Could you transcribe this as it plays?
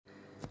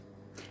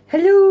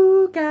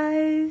Hello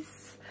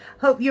guys,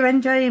 hope you're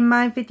enjoying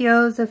my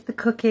videos of the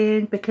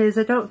cooking, because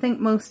I don't think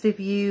most of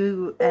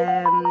you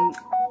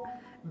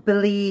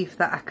believe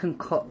that I can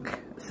cook,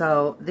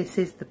 so this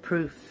is the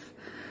proof.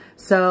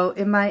 So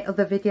in my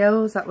other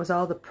videos that was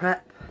all the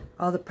prep,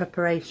 all the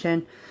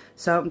preparation,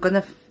 so I'm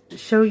going to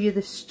show you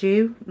the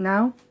stew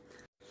now.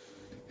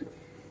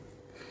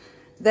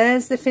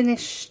 There's the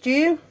finished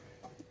stew,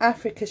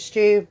 Africa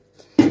stew.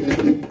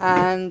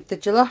 And the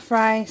jollof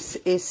rice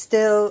is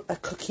still a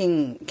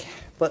cooking,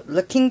 but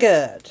looking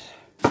good.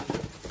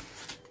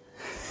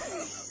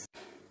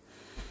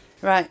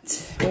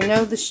 Right, we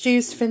know the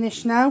stew's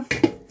finished now,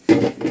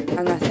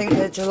 and I think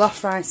the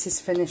jollof rice is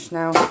finished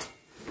now.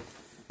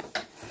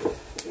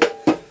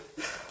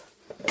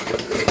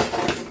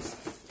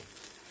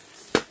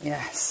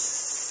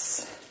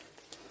 Yes.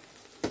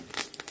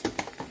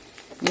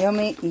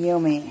 Yummy,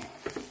 yummy.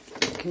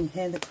 Can you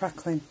hear the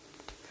crackling?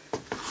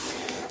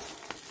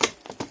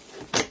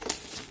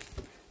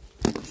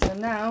 So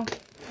now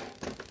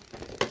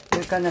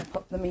we're going to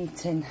put the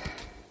meat in.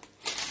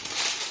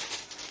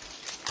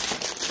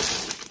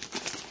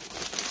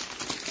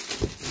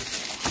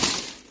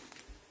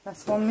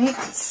 That's one meat,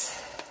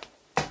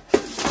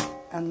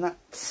 and that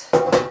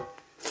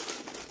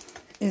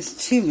is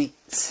two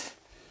meat.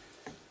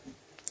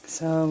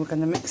 So we're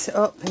going to mix it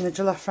up in the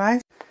jollof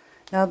rice.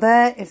 Now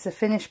there is the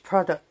finished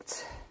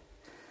product,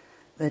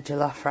 the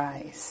jollof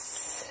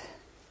rice.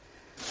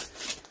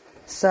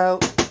 So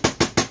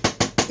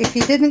if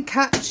you didn't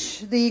catch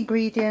the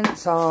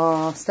ingredients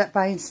or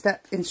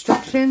step-by-step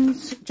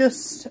instructions,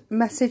 just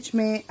message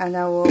me and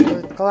I will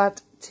be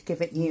glad to give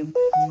it you.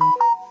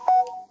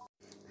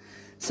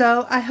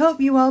 So I hope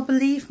you all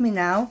believe me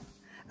now.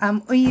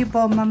 I'm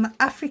Uyubo Mama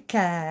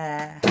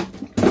Africa.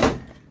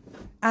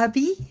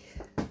 Abby,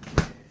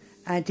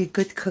 I do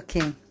good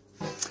cooking.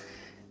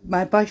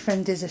 My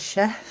boyfriend is a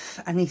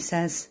chef and he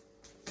says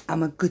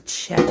I'm a good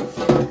chef.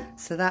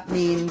 So that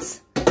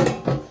means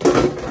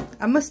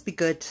I must be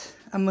good.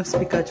 I must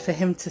be good for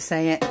him to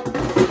say it.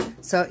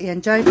 So he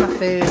enjoyed my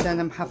food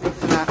and I'm happy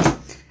for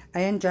that.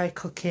 I enjoy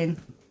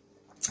cooking.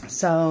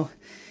 So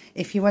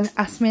if you want to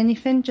ask me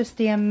anything, just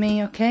DM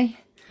me, okay?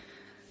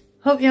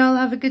 Hope you all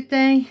have a good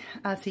day.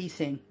 I'll see you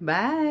soon.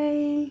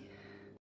 Bye.